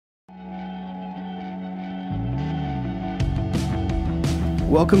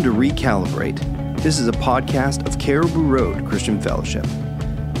Welcome to Recalibrate. This is a podcast of Caribou Road Christian Fellowship.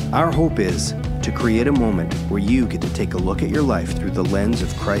 Our hope is to create a moment where you get to take a look at your life through the lens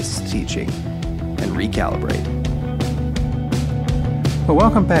of Christ's teaching and recalibrate. Well,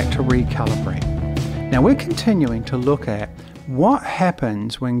 welcome back to Recalibrate. Now we're continuing to look at what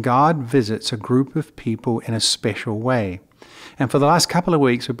happens when God visits a group of people in a special way. And for the last couple of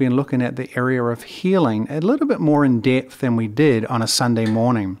weeks, we've been looking at the area of healing a little bit more in depth than we did on a Sunday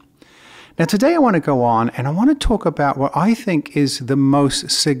morning. Now today I want to go on and I want to talk about what I think is the most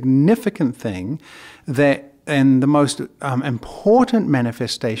significant thing and the most important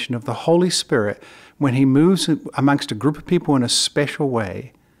manifestation of the Holy Spirit when He moves amongst a group of people in a special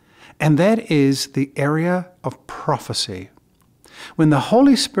way. And that is the area of prophecy. When the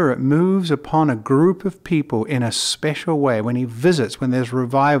Holy Spirit moves upon a group of people in a special way, when He visits, when there's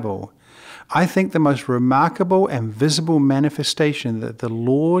revival, I think the most remarkable and visible manifestation that the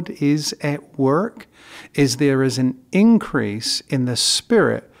Lord is at work is there is an increase in the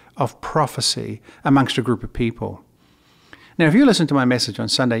spirit of prophecy amongst a group of people. Now, if you listen to my message on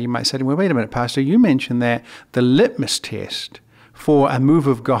Sunday, you might say, well, wait a minute, Pastor, you mentioned that the litmus test for a move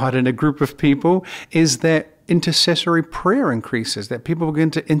of God in a group of people is that intercessory prayer increases, that people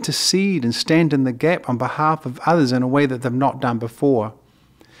begin to intercede and stand in the gap on behalf of others in a way that they've not done before.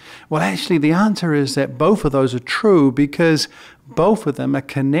 Well, actually, the answer is that both of those are true because both of them are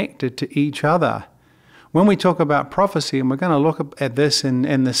connected to each other. When we talk about prophecy, and we're going to look at this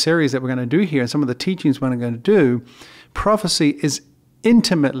in the series that we're going to do here, and some of the teachings we're going to do, prophecy is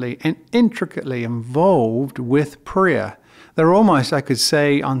intimately and intricately involved with prayer. They're almost, I could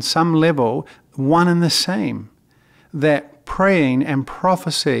say, on some level, one and the same, that praying and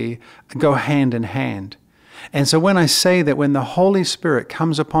prophecy go hand in hand. And so when I say that when the Holy Spirit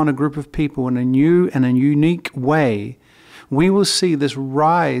comes upon a group of people in a new and a unique way, we will see this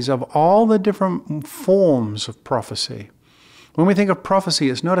rise of all the different forms of prophecy. When we think of prophecy,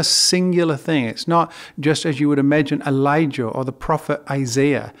 it's not a singular thing. It's not just as you would imagine Elijah or the prophet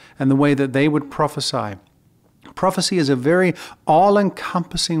Isaiah and the way that they would prophesy. Prophecy is a very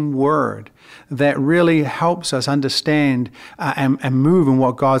all-encompassing word that really helps us understand and move in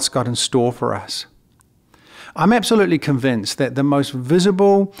what God's got in store for us. I'm absolutely convinced that the most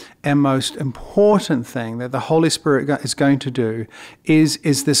visible and most important thing that the Holy Spirit is going to do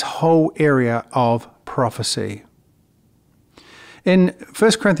is this whole area of prophecy. In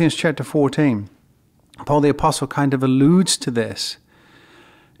 1 Corinthians chapter 14, Paul the Apostle kind of alludes to this.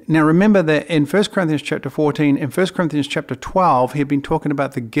 Now remember that in 1 Corinthians chapter 14, in 1 Corinthians chapter 12, he had been talking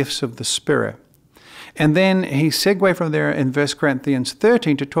about the gifts of the Spirit. And then he segued from there in 1 Corinthians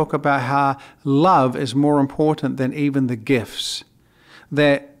 13 to talk about how love is more important than even the gifts.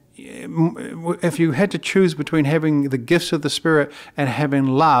 That if you had to choose between having the gifts of the Spirit and having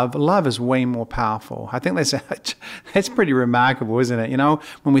love, love is way more powerful. I think that's pretty remarkable, isn't it? You know,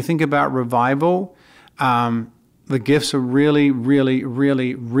 when we think about revival, the gifts are really, really,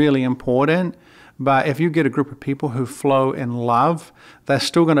 really, really important. But if you get a group of people who flow in love, they're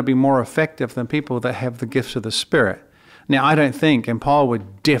still going to be more effective than people that have the gifts of the Spirit. Now, I don't think, and Paul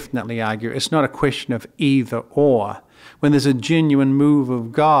would definitely argue, it's not a question of either or. When there's a genuine move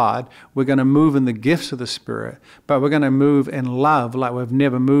of God, we're going to move in the gifts of the Spirit, but we're going to move in love like we've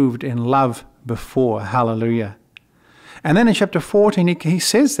never moved in love before. Hallelujah. And then in chapter 14, he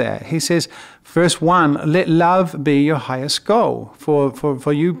says that. He says, verse 1, let love be your highest goal.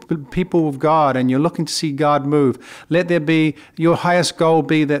 For you people of God, and you're looking to see God move, let there be, your highest goal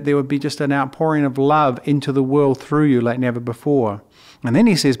be that there would be just an outpouring of love into the world through you like never before. And then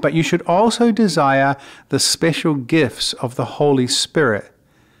he says, but you should also desire the special gifts of the Holy Spirit,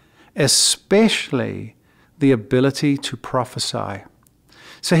 especially the ability to prophesy.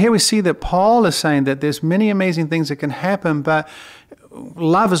 So here we see that Paul is saying that there's many amazing things that can happen, but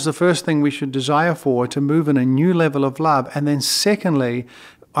love is the first thing we should desire for, to move in a new level of love. And then secondly,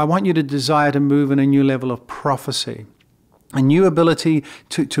 I want you to desire to move in a new level of prophecy, a new ability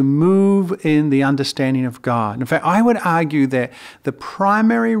to move in the understanding of God. In fact, I would argue that the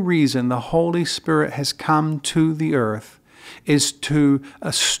primary reason the Holy Spirit has come to the earth is to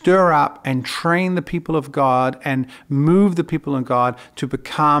stir up and train the people of God and move the people of God to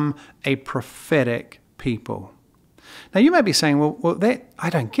become a prophetic people. Now you might be saying, well, I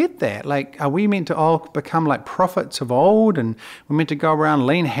don't get that. Like, are we meant to all become like prophets of old, and we're meant to go around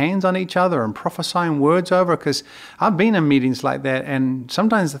laying hands on each other and prophesying words over? Because I've been in meetings like that, and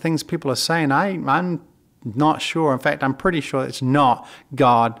sometimes the things people are saying, I'm not sure. In fact, I'm pretty sure it's not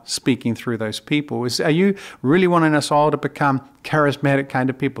God speaking through those people. Are you really wanting us all to become charismatic kind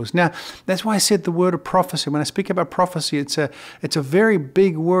of people? Now, that's why I said the word of prophecy. When I speak about prophecy, it's a very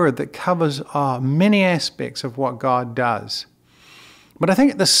big word that covers many aspects of what God does. But I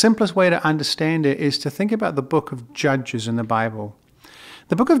think the simplest way to understand it is to think about the book of Judges in the Bible.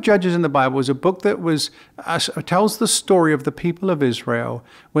 The book of Judges in the Bible is a book that tells the story of the people of Israel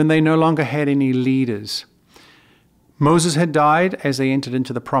when they no longer had any leaders. Moses had died as they entered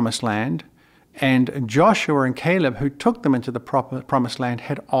into the promised land, and Joshua and Caleb, who took them into the promised land,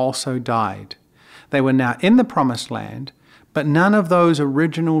 had also died. They were now in the promised land, but none of those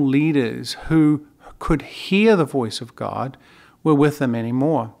original leaders who could hear the voice of God were with them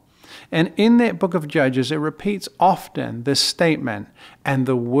anymore. And in that book of Judges, it repeats often this statement, and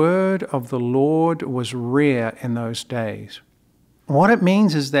the word of the Lord was rare in those days. What it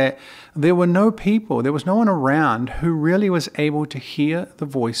means is that there were no people, there was no one around who really was able to hear the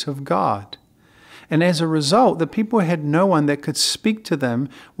voice of God. And as a result, the people had no one that could speak to them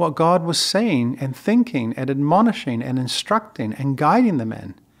what God was saying and thinking and admonishing and instructing and guiding them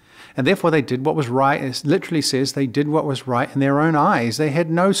in. And therefore they did what was right. It literally says they did what was right in their own eyes. They had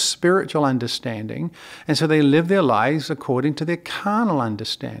no spiritual understanding, and so they lived their lives according to their carnal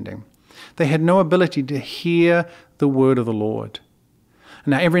understanding. They had no ability to hear the word of the Lord.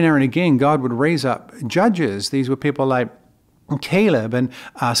 Now, every now and again, God would raise up judges. These were people like Caleb and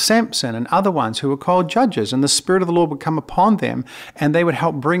Samson and other ones who were called judges, and the Spirit of the Lord would come upon them, and they would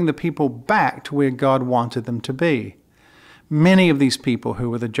help bring the people back to where God wanted them to be. Many of these people who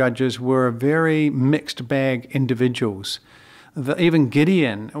were the judges were very mixed bag individuals. Even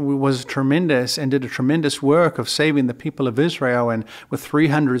Gideon was tremendous and did a tremendous work of saving the people of Israel, and with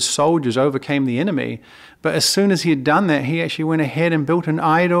 300 soldiers overcame the enemy. But as soon as he had done that, he actually went ahead and built an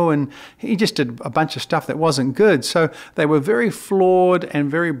idol, and he just did a bunch of stuff that wasn't good. So they were very flawed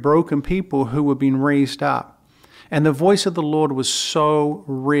and very broken people who were being raised up. And the voice of the Lord was so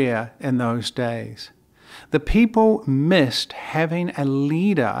rare in those days. The people missed having a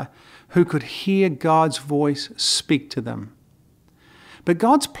leader who could hear God's voice speak to them. But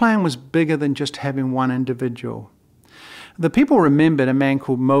God's plan was bigger than just having one individual. The people remembered a man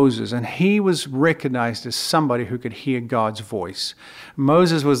called Moses, and he was recognized as somebody who could hear God's voice.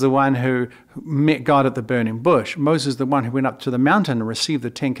 Moses was the one who met God at the burning bush. Moses is the one who went up to the mountain and received the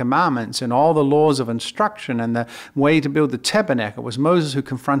 10 Commandments and all the laws of instruction and the way to build the tabernacle. It was Moses who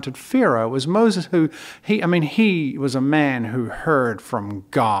confronted Pharaoh. It was Moses he was a man who heard from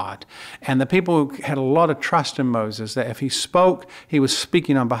God. And the people had a lot of trust in Moses, that if he spoke, he was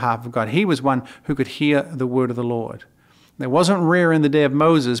speaking on behalf of God. He was one who could hear the word of the Lord. It wasn't rare in the day of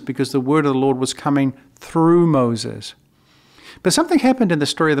Moses because the word of the Lord was coming through Moses. But something happened in the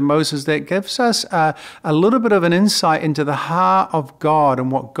story of the Moses that gives us a little bit of an insight into the heart of God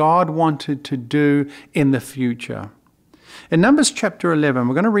and what God wanted to do in the future. In Numbers chapter 11,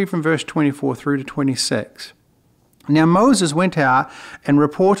 we're going to read from verse 24 through to 26. Now Moses went out and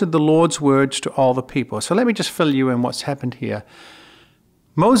reported the Lord's words to all the people. So let me just fill you in what's happened here.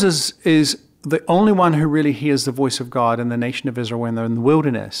 Moses is the only one who really hears the voice of God in the nation of Israel when they're in the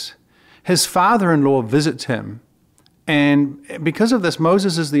wilderness. His father-in-law visits him. And because of this,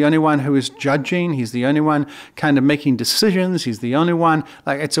 Moses is the only one who is judging. He's the only one kind of making decisions. He's the only one,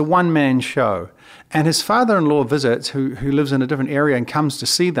 it's a one-man show. And his father-in-law visits, who lives in a different area, and comes to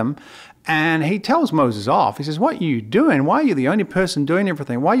see them. And he tells Moses off. He says, "What are you doing? Why are you the only person doing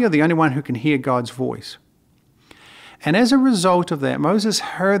everything? Why are you the only one who can hear God's voice?" And as a result of that, Moses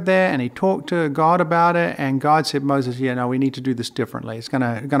heard that and he talked to God about it, and God said, "Moses, we need to do this differently. It's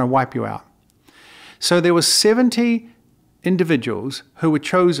going to wipe you out." So there were 70 individuals who were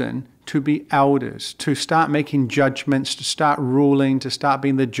chosen to be elders, to start making judgments, to start ruling, to start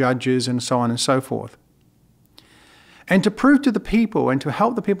being the judges, and so on and so forth. And to prove to the people and to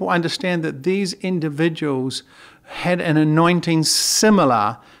help the people understand that these individuals had an anointing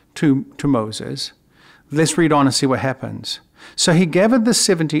similar to Moses, let's read on and see what happens. So he gathered the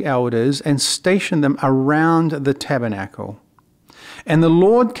 70 elders and stationed them around the tabernacle. And the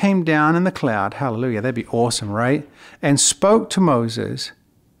Lord came down in the cloud, hallelujah, that'd be awesome, right? And spoke to Moses.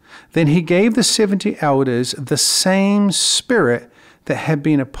 Then he gave the 70 elders the same spirit that had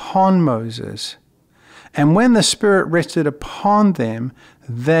been upon Moses. And when the Spirit rested upon them,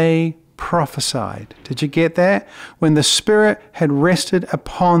 they prophesied. Did you get that? When the Spirit had rested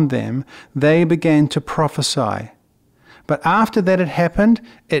upon them, they began to prophesy. But after that had happened,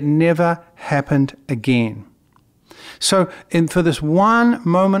 it never happened again. So for this one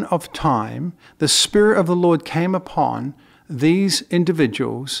moment of time, the Spirit of the Lord came upon these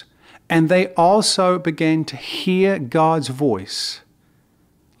individuals, And they also began to hear God's voice,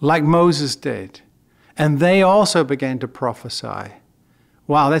 like Moses did. And they also began to prophesy.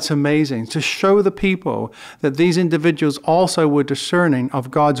 Wow, that's amazing. To show the people that these individuals also were discerning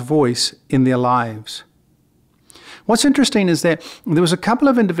of God's voice in their lives. What's interesting is that there was a couple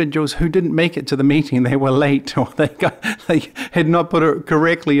of individuals who didn't make it to the meeting. They were late, or they had not put it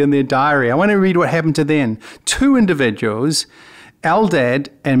correctly in their diary. I want to read what happened to them. Two individuals, Eldad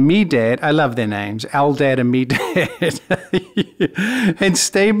and Medad, I love their names, Eldad and Medad, had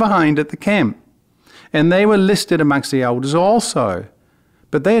stayed behind at the camp. And they were listed amongst the elders also.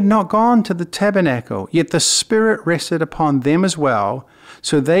 But they had not gone to the tabernacle, yet the Spirit rested upon them as well.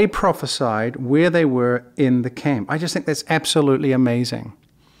 So they prophesied where they were in the camp. I just think that's absolutely amazing.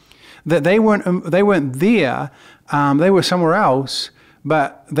 That they weren't there, they were somewhere else,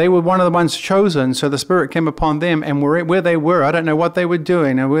 but they were one of the ones chosen, so the Spirit came upon them, and where they were, I don't know what they were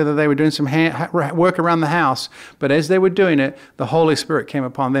doing, or whether they were doing some work around the house, but as they were doing it, the Holy Spirit came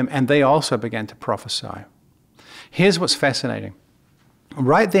upon them, and they also began to prophesy. Here's what's fascinating.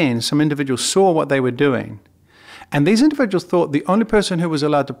 Right then, some individuals saw what they were doing, and these individuals thought the only person who was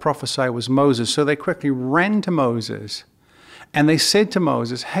allowed to prophesy was Moses, so they quickly ran to Moses, and they said to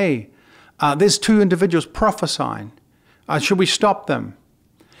Moses, hey, there's two individuals prophesying. Should we stop them?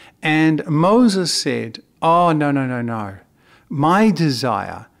 And Moses said, oh, no, no, no, no. My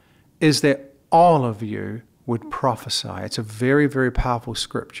desire is that all of you would prophesy. It's a very, very powerful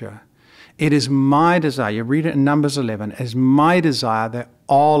scripture. It is my desire, you read it in Numbers 11, it is my desire that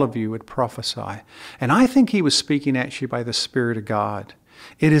all of you would prophesy. And I think he was speaking actually by the Spirit of God.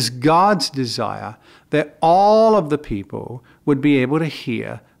 It is God's desire that all of the people would be able to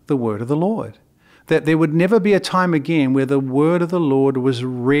hear the word of the Lord. That there would never be a time again where the word of the Lord was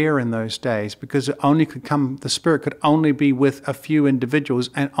rare in those days, because it only could come, the Spirit could only be with a few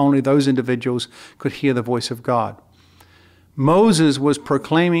individuals, and only those individuals could hear the voice of God. Moses was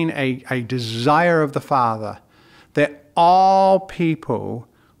proclaiming a desire of the Father that all people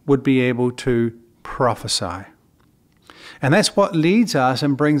would be able to prophesy. And that's what leads us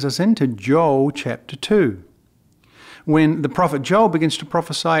and brings us into Joel chapter 2. When the prophet Joel begins to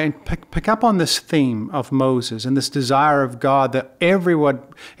prophesy and pick up on this theme of Moses and this desire of God that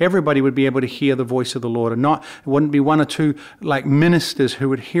everybody would be able to hear the voice of the Lord, and it wouldn't be one or two like ministers who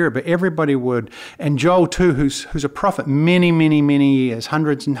would hear it, but everybody would. And Joel too, who's a prophet many, many, many years,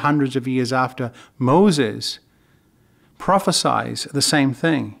 hundreds and hundreds of years after Moses, prophesies the same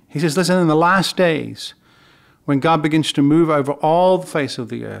thing. He says, listen, in the last days, when God begins to move over all the face of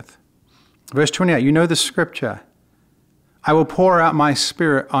the earth, verse 28, you know the scripture, I will pour out my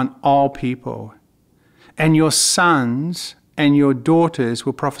Spirit on all people, and your sons and your daughters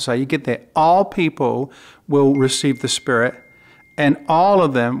will prophesy. You get that? All people will receive the Spirit, and all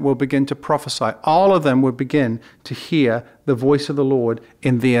of them will begin to prophesy. All of them will begin to hear the voice of the Lord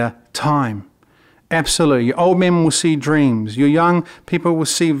in their time. Absolutely. Your old men will see dreams. Your young people will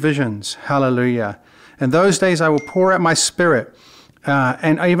see visions. Hallelujah. In those days I will pour out my Spirit,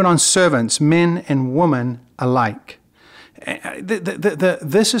 and even on servants, men and women alike.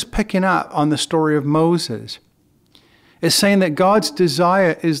 This is picking up on the story of Moses. It's saying that God's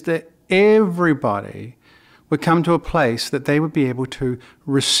desire is that everybody would come to a place that they would be able to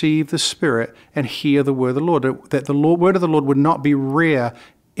receive the Spirit and hear the word of the Lord. That the word of the Lord would not be rare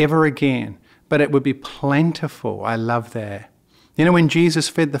ever again, but it would be plentiful. I love that. You know, when Jesus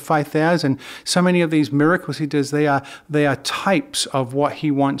fed the 5,000, so many of these miracles he does, they are types of what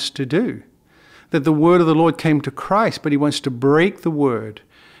he wants to do. That the word of the Lord came to Christ, but he wants to break the word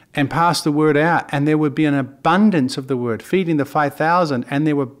and pass the word out, and there would be an abundance of the word, feeding the 5,000, and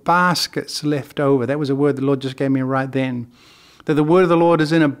there were baskets left over. That was a word the Lord just gave me right then. That the word of the Lord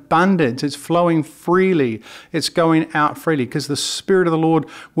is in abundance, it's flowing freely, it's going out freely, because the Spirit of the Lord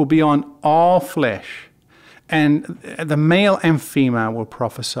will be on all flesh, and the male and female will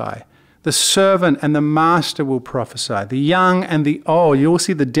prophesy. The servant and the master will prophesy. The young and the old. You'll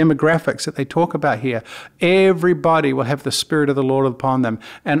see the demographics that they talk about here. Everybody will have the Spirit of the Lord upon them.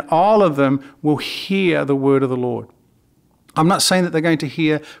 And all of them will hear the word of the Lord. I'm not saying that they're going to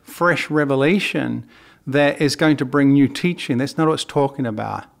hear fresh revelation that is going to bring new teaching. That's not what it's talking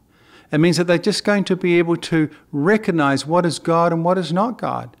about. It means that they're just going to be able to recognize what is God and what is not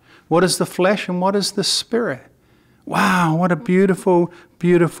God. What is the flesh and what is the Spirit. Wow, what a beautiful,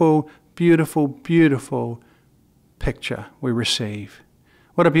 beautiful, beautiful, beautiful picture we receive.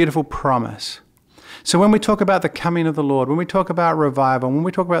 What a beautiful promise. So when we talk about the coming of the Lord, when we talk about revival, when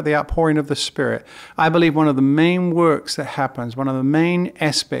we talk about the outpouring of the Spirit, I believe one of the main works that happens, one of the main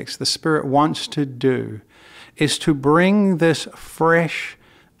aspects the Spirit wants to do is to bring this fresh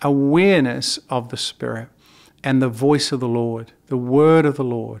awareness of the Spirit and the voice of the Lord, the word of the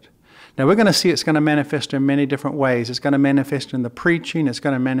Lord. Now we're going to see it's going to manifest in many different ways. It's going to manifest in the preaching. It's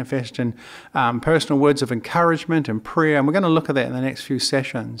going to manifest in personal words of encouragement and prayer. And we're going to look at that in the next few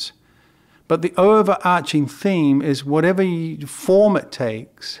sessions. But the overarching theme is whatever form it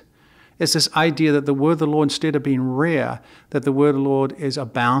takes, it's this idea that the word of the Lord, instead of being rare, that the word of the Lord is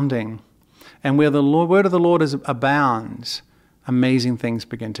abounding. And where the word of the Lord abounds, amazing things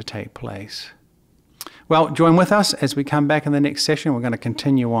begin to take place. Well, join with us as we come back in the next session. We're going to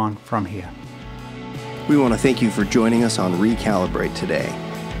continue on from here. We want to thank you for joining us on Recalibrate today.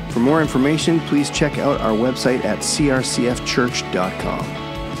 For more information, please check out our website at crcfchurch.com.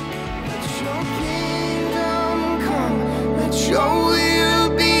 Let your kingdom come, let your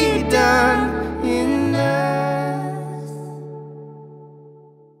will be done.